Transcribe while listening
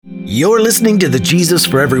You're listening to the Jesus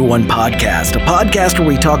for Everyone podcast, a podcast where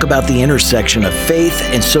we talk about the intersection of faith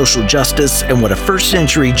and social justice and what a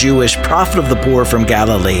first-century Jewish prophet of the poor from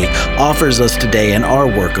Galilee offers us today in our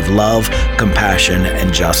work of love, compassion,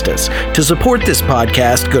 and justice. To support this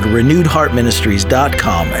podcast, go to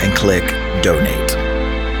renewedheartministries.com and click Donate.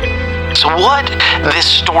 So what this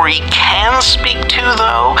story can speak to,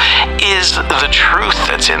 though, is the truth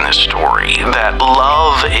that's in this story, that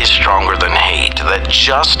love is stronger than hate, that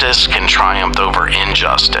justice can triumph over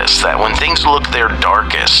injustice, that when things look their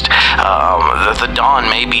darkest, that the dawn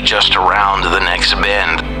may be just around the next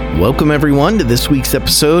bend. Welcome, everyone, to this week's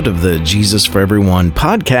episode of the Jesus for Everyone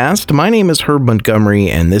podcast. My name is Herb Montgomery,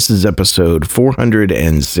 and this is episode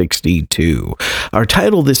 462. Our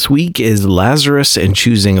title this week is Lazarus and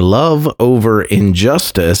Choosing Love Over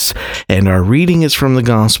Injustice, and our reading is from the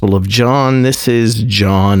Gospel of John. This is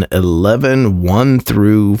John 11, 1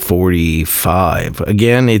 through 45.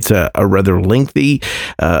 Again, it's a rather lengthy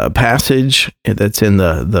passage that's in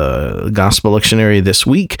the Gospel lectionary this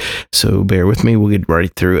week, so bear with me, we'll get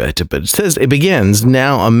right through it. But it begins,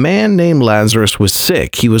 "Now a man named Lazarus was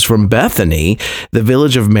sick. He was from Bethany, the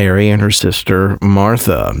village of Mary and her sister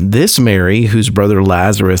Martha. This Mary, whose brother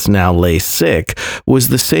Lazarus now lay sick, was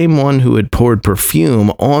the same one who had poured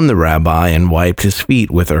perfume on the rabbi and wiped his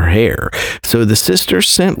feet with her hair. So the sister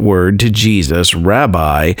sent word to Jesus,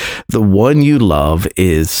 'Rabbi, the one you love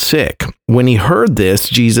is sick.' When he heard this,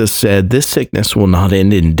 Jesus said, 'This sickness will not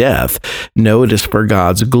end in death. No, it is for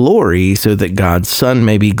God's glory, so that God's Son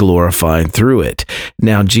may be glorified through it.'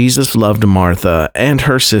 Now Jesus loved Martha and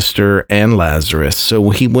her sister and Lazarus. So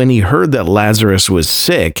when he heard that Lazarus was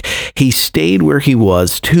sick, he stayed where he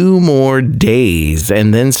was 2 more days,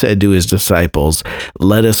 and then said to his disciples,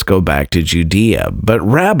 'Let us go back to Judea.' 'But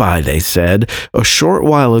Rabbi,' they said, 'a short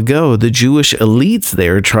while ago the Jewish elites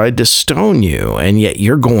there tried to stone you, and yet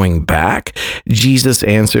you're going back?' Jesus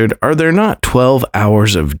answered, 'Are there not 12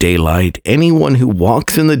 hours of daylight? Anyone who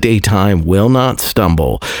walks in the daytime will not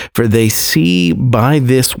stumble, for they see by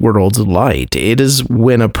this world's light. It is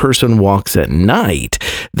when a person walks at night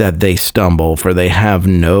that they stumble, for they have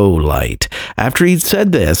no light.' After he'd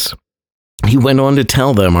said this, he went on to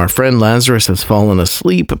tell them, 'Our friend Lazarus has fallen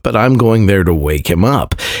asleep, but I'm going there to wake him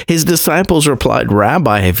up.' His disciples replied,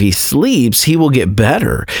 'Rabbi, if he sleeps, he will get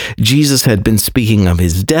better.' Jesus had been speaking of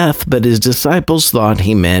his death, but his disciples thought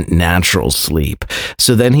he meant natural sleep.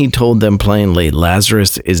 So then he told them plainly,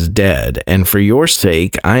 'Lazarus is dead, and for your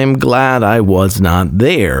sake I am glad I was not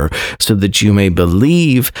there, so that you may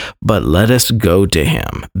believe, but let us go to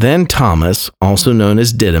him.' Then Thomas, also known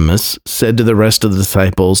as Didymus, said to the rest of the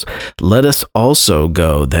disciples, 'Let us also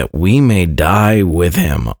go, that we may die with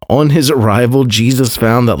him.' On his arrival, Jesus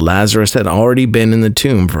found that Lazarus had already been in the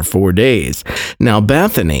tomb for 4 days. Now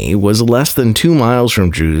Bethany was less than 2 miles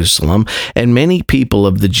from Jerusalem, and many people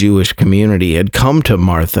of the Jewish community had come to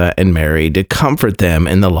Martha and Mary to comfort them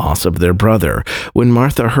in the loss of their brother. When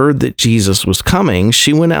Martha heard that Jesus was coming,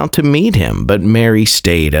 she went out to meet him, but Mary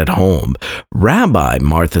stayed at home. 'Rabbi,'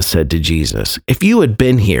 Martha said to Jesus, 'if you had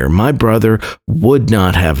been here, my brother would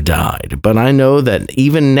not have died. But I know that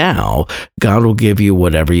even now, God will give you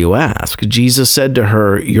whatever you ask.' Jesus said to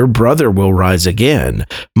her, 'Your brother will rise again.'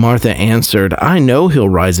 Martha answered, 'I know he'll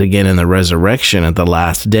rise again in the resurrection at the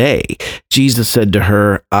last day.' Jesus said to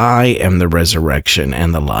her, 'I am the resurrection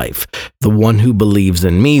and the life. The one who believes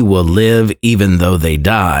in me will live even though they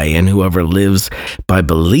die, and whoever lives by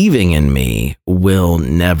believing in me will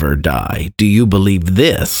never die. Do you believe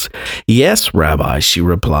this?' 'Yes, Rabbi,' she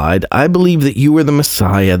replied. 'I believe that you are the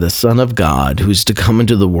Messiah, the Son of God, who is to come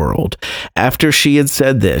into the world.' After she had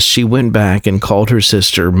said this, she went back and called her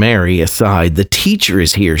sister Mary aside. 'The teacher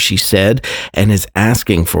is here,' she said, 'and is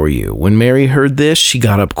asking for you.' When Mary heard this, she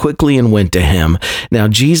got up quickly and went to him. Now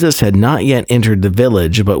Jesus had not yet entered the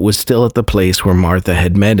village, but was still at the place where Martha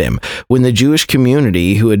had met him. When the Jewish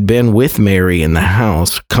community who had been with Mary in the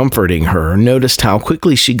house, comforting her, noticed how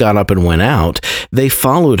quickly she got up and went out, they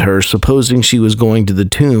followed her, supposing she was going to the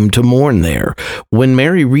tomb to mourn there. When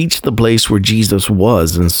Mary reached the place where Jesus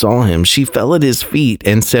was and saw him, she fell at his feet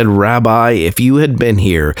and said, 'Rabbi, if you had been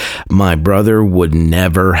here, my brother would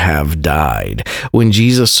never have died.' When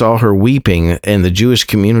Jesus saw her weeping, and the Jewish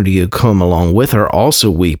community who come along with her also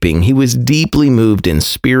weeping, he was deeply moved in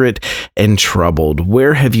spirit and troubled.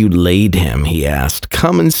 'Where have you laid him?' he asked.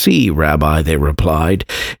 'Come and see, Rabbi,' they replied.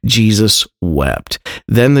 Jesus wept.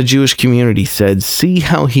 Then the Jewish community said, 'See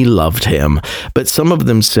how he loved him.' But some of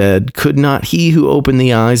them said, 'Could not he who opened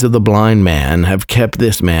the eyes of the blind man have kept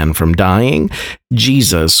this man from dying?"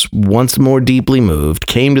 Jesus, once more deeply moved,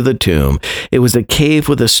 came to the tomb. It was a cave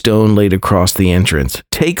with a stone laid across the entrance.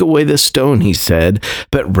 "Take away the stone," he said.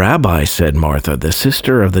 "But Rabbi," said Martha, the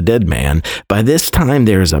sister of the dead man, "by this time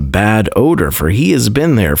there is a bad odor, for he has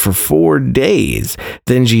been there for 4 days."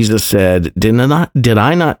 Then Jesus said, Did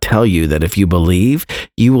I not tell you that if you believe,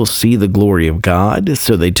 you will see the glory of God?"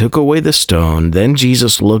 So they took away the stone. Then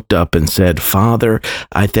Jesus looked up and said, "Father,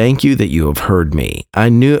 I thank you that you have heard me. I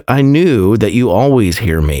knew that you always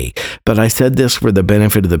hear me, but I said this for the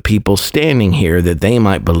benefit of the people standing here, that they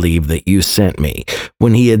might believe that you sent me."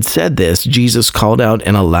 When he had said this, Jesus called out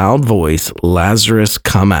in a loud voice, "Lazarus,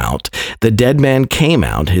 come out." The dead man came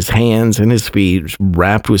out, his hands and his feet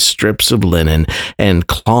wrapped with strips of linen and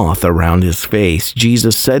cloth around his face.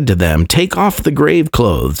 Jesus said to them, "Take off the grave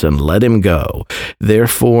clothes and let him go."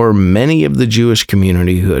 Therefore, many of the Jewish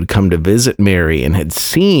community who had come to visit Mary and had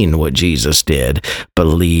seen what Jesus did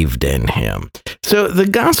believed in him. So the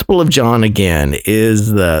Gospel of John, again,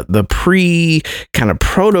 is the kind of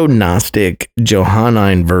proto-Gnostic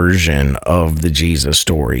Johannine version of the Jesus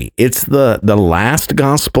story. It's the last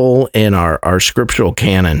gospel in our scriptural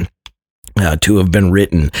canon to have been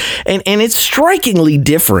written. And it's strikingly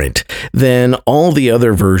different than all the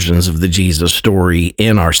other versions of the Jesus story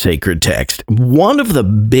in our sacred text. One of the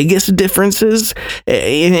biggest differences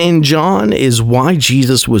in John is why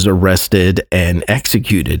Jesus was arrested and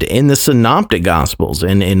executed. In the Synoptic Gospels,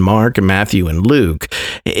 in Mark, Matthew, and Luke,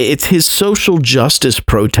 it's his social justice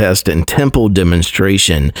protest and temple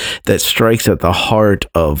demonstration that strikes at the heart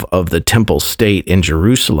of the temple state in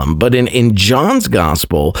Jerusalem. But in John's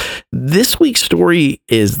Gospel, this week's story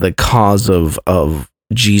is the cause of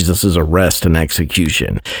Jesus' arrest and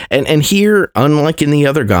execution. And here, unlike in the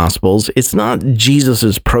other Gospels, it's not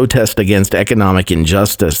Jesus' protest against economic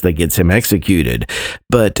injustice that gets him executed,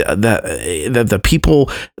 but that the people,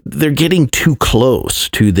 they're getting too close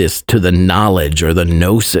to the knowledge or the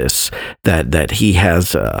gnosis that he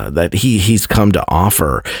has, that he's come to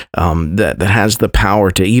offer, that has the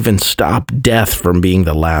power to even stop death from being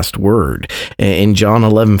the last word. In John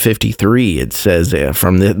 11:53, it says,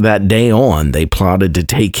 from that day on, they plotted to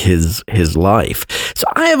take his life. So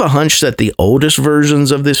I have a hunch that the oldest versions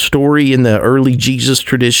of this story in the early Jesus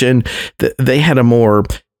tradition, they had a more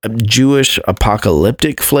Jewish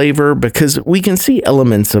apocalyptic flavor, because we can see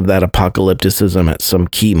elements of that apocalypticism at some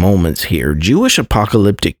key moments here. Jewish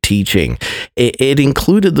apocalyptic teaching, it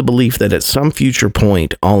included the belief that at some future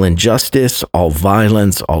point, all injustice, all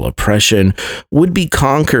violence, all oppression would be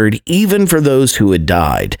conquered, even for those who had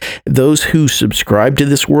died. Those who subscribed to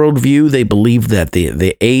this worldview, they believed that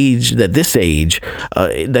this age,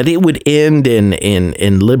 that it would end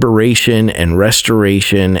in liberation and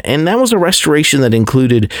restoration, and that was a restoration that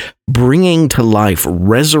included bringing to life,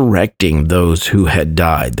 resurrecting those who had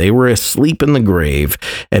died. They were asleep in the grave,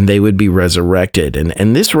 and they would be resurrected.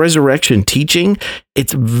 And this resurrection teaching,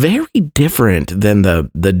 it's very different than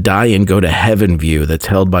the die and go to heaven view that's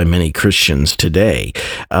held by many Christians today.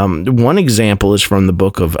 One example is from the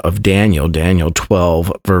book of Daniel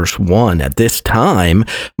 12, verse 1. "At this time,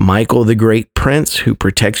 Michael, the great prince who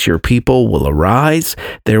protects your people, will arise.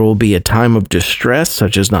 There will be a time of distress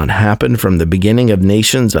such as not happened from the beginning of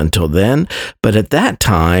nations until then. But at that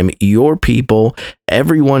time, your people,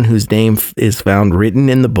 everyone whose name is found written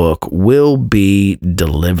in the book, will be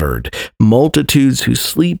delivered. Multitudes who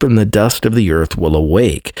sleep in the dust of the earth will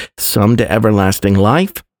awake, some to everlasting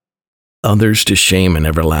life, others to shame and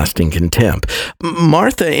everlasting contempt."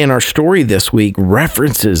 Martha, in our story this week,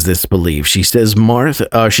 references this belief. She says,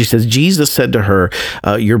 Jesus said to her,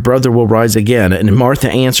 "Your brother will rise again." And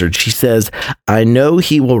Martha answered, she says, "I know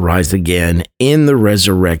he will rise again in the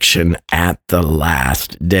resurrection at the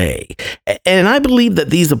last day." And I believe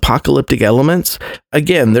that these apocalyptic elements,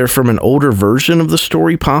 again, they're from an older version of the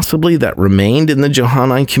story, possibly, that remained in the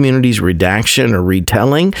Johannine community's redaction or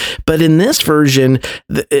retelling. But in this version,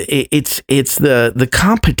 it's the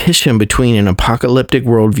competition between an apocalyptic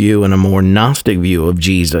worldview and a more Gnostic view of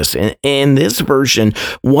Jesus. And in this version,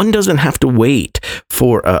 one doesn't have to wait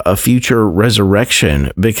for a future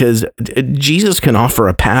resurrection, because Jesus can offer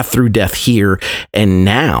a path through death here and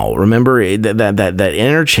now. Remember that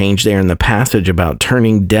interchange there in the passage about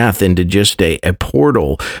turning death into just a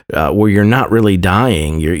portal where you're not really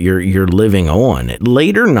dying, you're living on.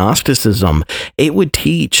 Later Gnosticism, it would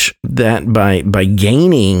teach that by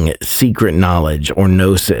gaining secret knowledge or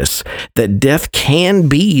gnosis, that death can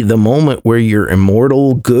be the moment where your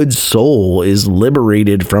immortal good soul is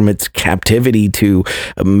liberated from its captivity to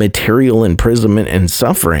material imprisonment and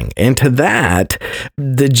suffering. And to that,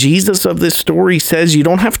 the Jesus of this story says you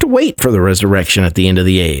don't have to wait for the resurrection at the end of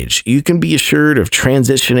the age. You can be assured of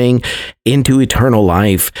transitioning into eternal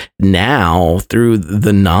life now through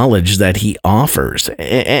the knowledge that he offers.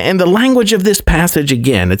 And the language of this passage,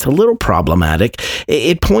 again, it's a little problematic.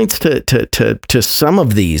 It points to some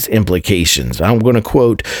of these implications. I'm going to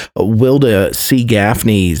quote Wilda C.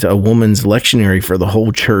 Gaffney's A Woman's Lectionary for the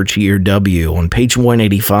Whole Church, Year W, on page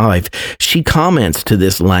 185. She comments to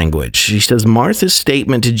this language. She says, Martha's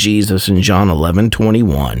statement to Jesus in John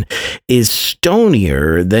 11:21 is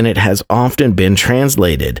stonier than it has often been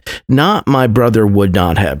translated. Not my brother would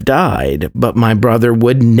not have died, but my brother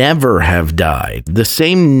would never have died. The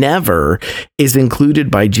same never is included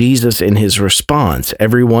by Jesus in his response.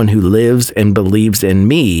 Everyone who lives and believes in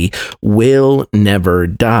me will never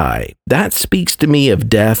die. That speaks to me of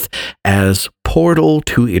death as portal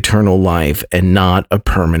to eternal life and not a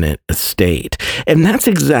permanent estate. And that's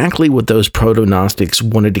exactly what those proto-Gnostics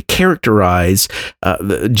wanted to characterize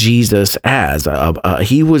Jesus as.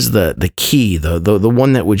 He was the key, the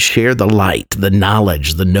one that would share the light, the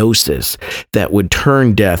knowledge, the gnosis that would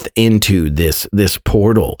turn death into this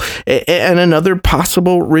portal. And another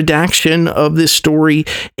possible redaction of this story,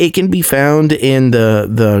 it can be found in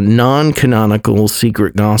the non-canonical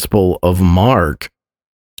secret gospel of Mark.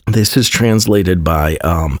 This is translated by,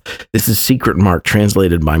 this is Secret Mark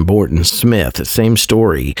translated by Morton Smith. Same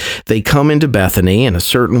story. They come into Bethany, and a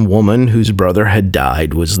certain woman whose brother had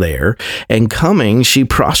died was there. And coming, she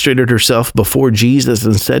prostrated herself before Jesus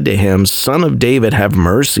and said to him, Son of David, have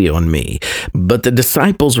mercy on me. But the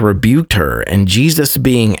disciples rebuked her, and Jesus,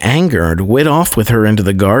 being angered, went off with her into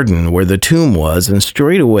the garden where the tomb was, and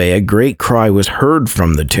straightway a great cry was heard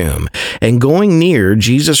from the tomb. And going near,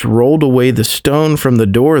 Jesus rolled away the stone from the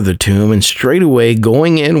door of the tomb, and straightway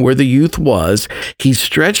going in where the youth was, he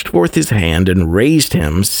stretched forth his hand and raised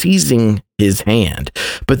him, seizing his hand.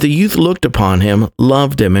 But the youth looked upon him,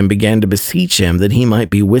 loved him, and began to beseech him that he might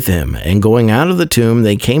be with him. And going out of the tomb,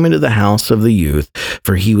 they came into the house of the youth,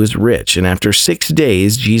 for he was rich. And after 6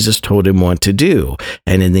 days, Jesus told him what to do.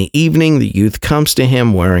 And in the evening, the youth comes to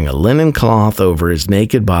him wearing a linen cloth over his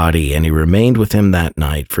naked body, and he remained with him that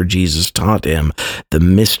night, for Jesus taught him the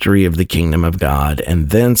mystery of the kingdom of God. And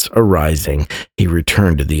thence arising, he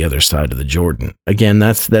returned to the other side of the Jordan. Again,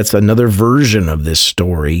 that's another version of this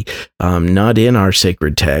story. Not in our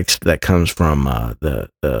sacred text, that comes from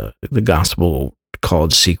the gospel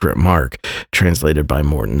called Secret Mark, translated by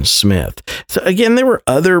Morton Smith. So again, there were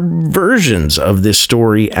other versions of this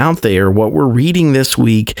story out there. What we're reading this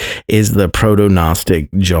week is the proto-Gnostic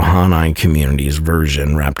Johannine community's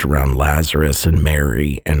version, wrapped around Lazarus and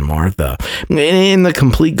Mary and Martha. In the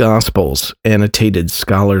Complete Gospels, annotated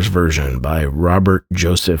scholars version by Robert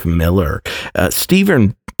Joseph Miller,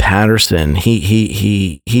 Stephen Patterson,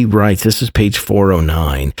 he writes, this is page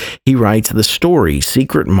 409, he writes, the story,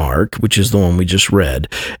 Secret Mark, which is the one we just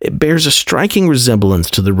read, it bears a striking resemblance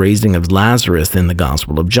to the raising of Lazarus in the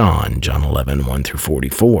Gospel of John, John 11, 1 through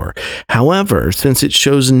 44. However, since it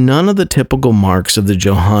shows none of the typical marks of the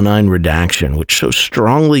Johannine redaction, which so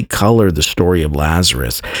strongly color the story of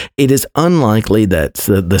Lazarus, it is unlikely that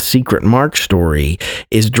the Secret Mark story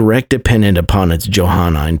is direct dependent upon its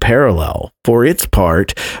Johannine parallel. For its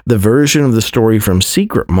part, the version of the story from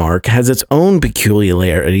Secret Mark has its own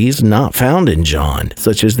peculiarities not found in John,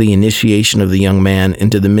 such as the initiation of the young man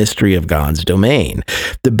into the mystery of God's domain.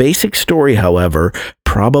 The basic story, however,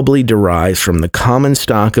 probably derives from the common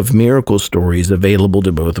stock of miracle stories available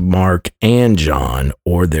to both Mark and John,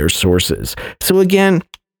 or their sources. So again,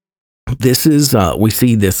 this is, we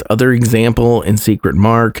see this other example in Secret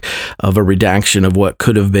Mark of a redaction of what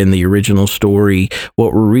could have been the original story.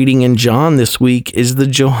 What we're reading in John this week is the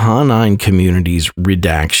Johannine community's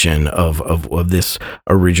redaction of this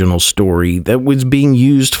original story that was being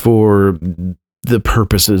used for the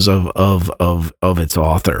purposes of its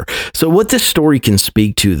author. So what this story can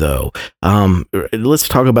speak to, though, let's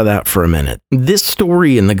talk about that for a minute. This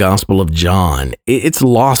story in the Gospel of John, it's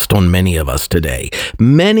lost on many of us today.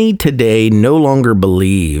 Many today no longer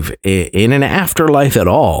believe in an afterlife at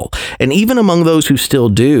all. And even among those who still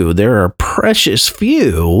do, there are precious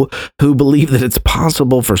few who believe that it's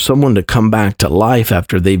possible for someone to come back to life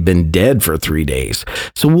after they've been dead for 3 days.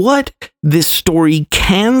 So what this story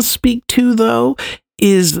can speak to, though,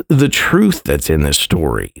 is the truth that's in this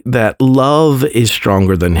story, that love is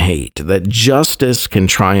stronger than hate, that justice can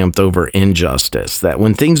triumph over injustice, that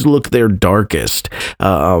when things look their darkest,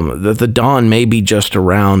 that the dawn may be just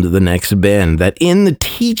around the next bend, that in the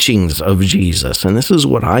teachings of Jesus, and this is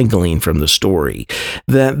what I glean from the story,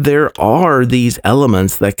 that there are these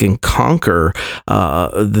elements that can conquer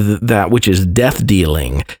that which is death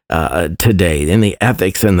dealing today, in the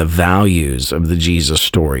ethics and the values of the Jesus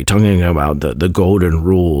story, talking about the golden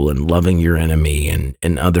rule and loving your enemy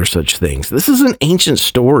and other such things. This is an ancient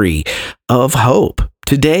story of hope.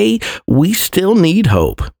 Today, we still need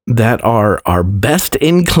hope, that our best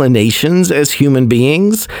inclinations as human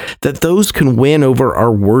beings, that those can win over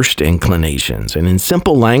our worst inclinations. And in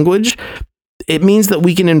simple language, it means that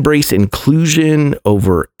we can embrace inclusion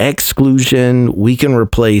over exclusion. We can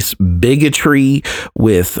replace bigotry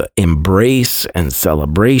with embrace and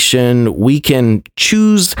celebration. We can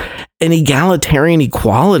choose an egalitarian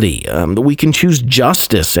equality. We can choose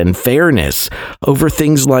justice and fairness over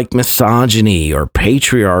things like misogyny or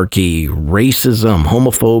patriarchy, racism,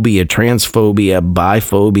 homophobia, transphobia,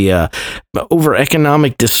 biphobia, over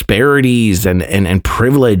economic disparities and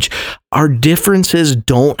privilege. Our differences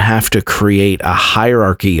don't have to create a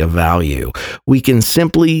hierarchy of value. We can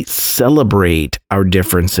simply celebrate our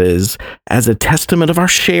differences as a testament of our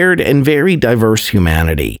shared and very diverse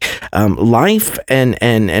humanity. Life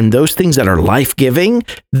and those things that are life-giving,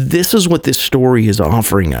 this is what this story is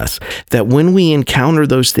offering us. That when we encounter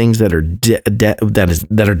those things that are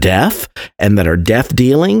that are death and that are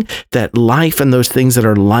death-dealing, that life and those things that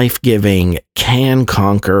are life-giving can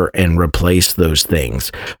conquer and replace those things.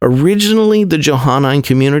 Originally, the Johannine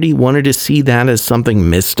community wanted to see that as something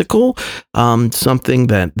mystical, something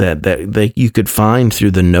that you could find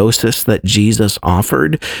through the gnosis that Jesus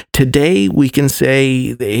offered. Today, we can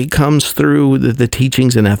say it comes through the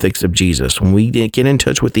teachings and ethics of Jesus. When we get in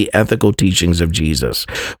touch with the ethical teachings of Jesus,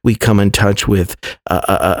 we come in touch with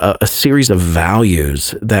a series of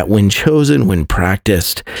values that, when chosen, when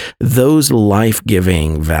practiced, those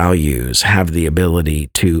life-giving values have the ability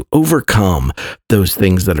to overcome those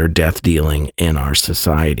things that are death-dealing in our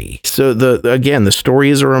society. So the story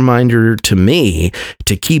is a reminder to me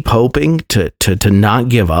to keep hoping, to not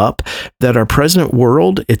give up, that our present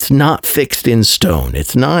world, it's not fixed in stone.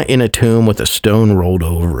 It's not in a tomb with a stone rolled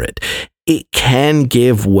over it. It can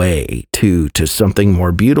give way to something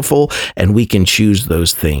more beautiful, and we can choose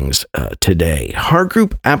those things today. Heart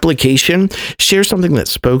Group application. Share something that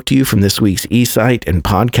spoke to you from this week's eSight and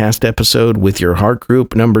podcast episode with your Heart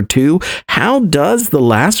Group. Number 2, how does the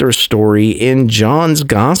Lazarus story in John's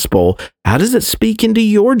Gospel, how does it speak into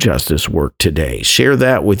your justice work today? Share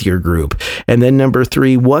that with your group. And then number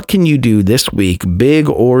 3, what can you do this week, big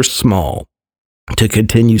or small, to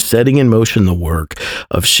continue setting in motion the work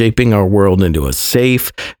of shaping our world into a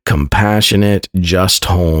safe, compassionate, just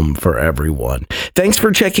home for everyone? Thanks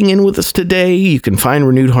for checking in with us today. You can find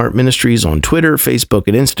Renewed Heart Ministries on Twitter, Facebook,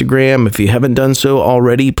 and Instagram. If you haven't done so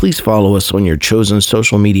already, please follow us on your chosen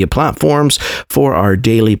social media platforms for our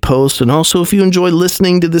daily posts. And also, if you enjoy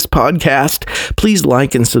listening to this podcast, please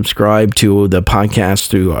like and subscribe to the podcast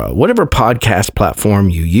through whatever podcast platform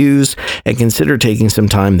you use, and consider taking some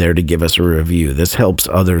time there to give us a review. This helps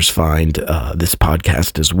others find this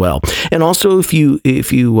podcast as well. And also, if you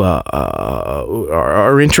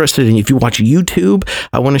are interested in, if you watch YouTube,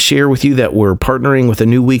 I want to share with you that we're partnering with a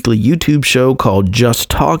new weekly YouTube show called Just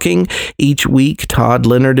Talking. Each week, Todd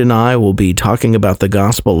Leonard and I will be talking about the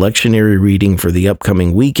gospel lectionary reading for the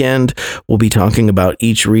upcoming weekend. We'll be talking about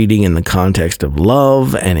each reading in the context of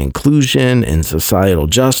love and inclusion and societal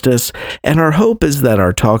justice. And our hope is that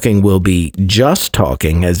our talking will be just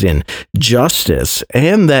talking, as in justice,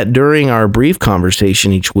 and that during our brief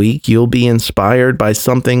conversation each week, you'll be inspired by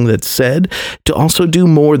something that's said to also do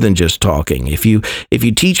more than just talking. If you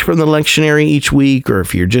teach from the lectionary each week, or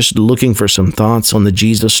if you're just looking for some thoughts on the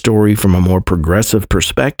Jesus story from a more progressive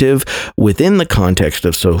perspective within the context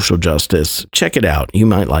of social justice, check it out. You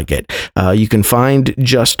might like it. You can find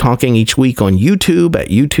Just Talking each week on YouTube at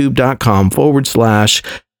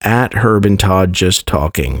youtube.com/@Herb and Todd Just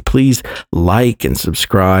Talking. Please like and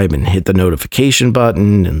subscribe and hit the notification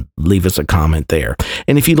button and leave us a comment there.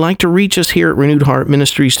 And if you'd like to reach us here at Renewed Heart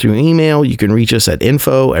Ministries through email, you can reach us at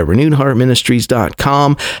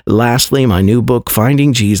info@renewedheartministries.com. Lastly, my new book,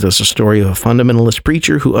 Finding Jesus, a story of a fundamentalist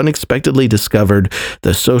preacher who unexpectedly discovered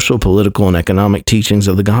the social, political, and economic teachings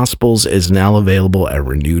of the Gospels, is now available at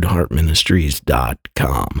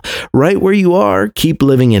renewedheartministries.com. Right where you are, keep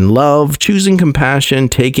living in love, choosing compassion,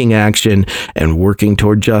 taking action, and working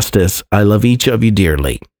toward justice. I love each of you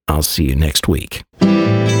dearly. I'll see you next week.